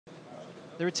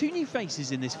There are two new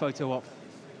faces in this photo op.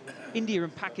 India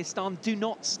and Pakistan do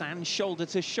not stand shoulder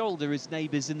to shoulder as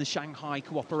neighbours in the Shanghai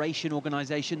Cooperation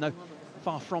Organisation, though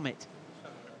far from it.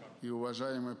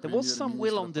 There was some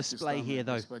will on display here,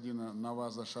 though.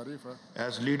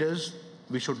 As leaders,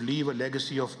 we should leave a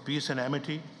legacy of peace and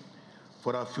amity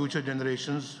for our future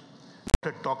generations,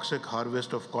 not a toxic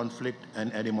harvest of conflict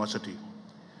and animosity.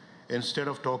 Instead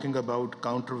of talking about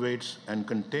counterweights and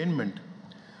containment,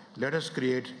 let us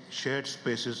create shared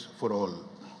spaces for all.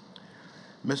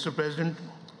 Mr. President,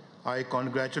 I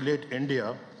congratulate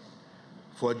India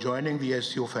for joining the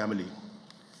SCO family.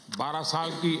 12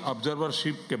 साल की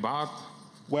observership के बाद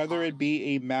Whether it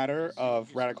be a matter of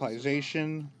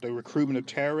radicalization, the recruitment of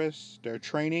terrorists, their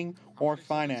training, or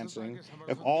financing,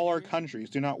 if all our countries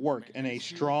do not work in a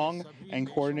strong and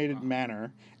coordinated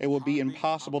manner, it will be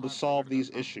impossible to solve these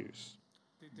issues.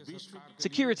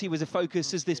 Security was a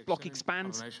focus as this bloc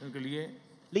expands.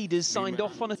 Leaders signed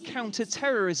off on a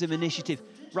counter-terrorism initiative.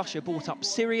 Russia brought up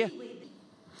Syria.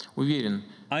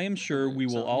 I am sure we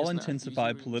will all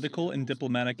intensify political and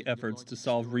diplomatic efforts to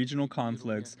solve regional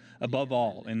conflicts, above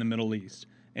all in the Middle East,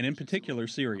 and in particular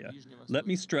Syria. Let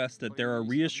me stress that there are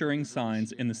reassuring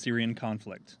signs in the Syrian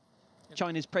conflict.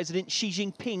 China's President Xi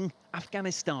Jinping,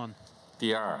 Afghanistan.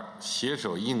 第二，携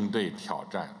手应对挑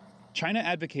战。 China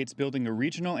advocates building a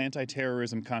regional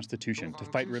anti-terrorism constitution to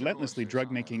fight relentlessly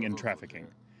drug-making and trafficking.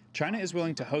 China is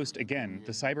willing to host, again,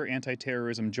 the Cyber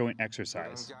Anti-Terrorism Joint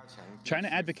Exercise. China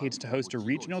advocates to host a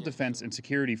regional defense and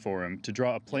security forum to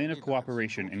draw a plan of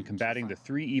cooperation in combating the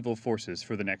three evil forces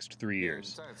for the next 3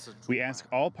 years. We ask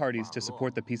all parties to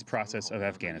support the peace process of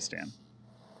Afghanistan.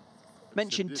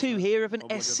 Mentioned too here of an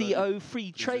SCO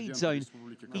free trade zone,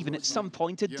 even at some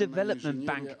point a development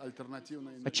bank.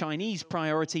 A Chinese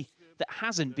priority that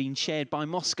hasn't been shared by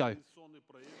Moscow.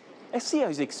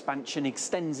 SCO's expansion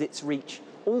extends its reach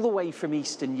all the way from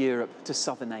Eastern Europe to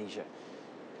Southern Asia.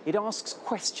 It asks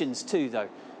questions too, though,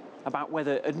 about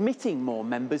whether admitting more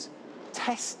members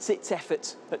tests its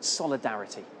efforts at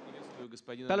solidarity.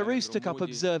 Belarus took up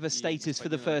observer status for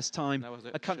the first time,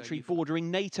 a country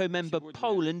bordering NATO member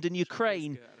Poland and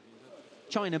Ukraine.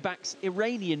 China backs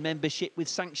Iranian membership with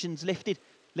sanctions lifted.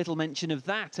 Little mention of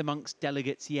that amongst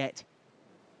delegates yet.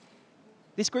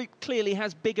 This group clearly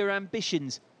has bigger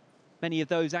ambitions. Many of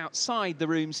those outside the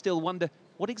room still wonder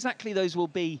what exactly those will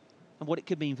be and what it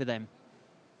could mean for them.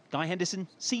 Guy Henderson,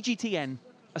 CGTN,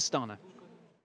 Astana.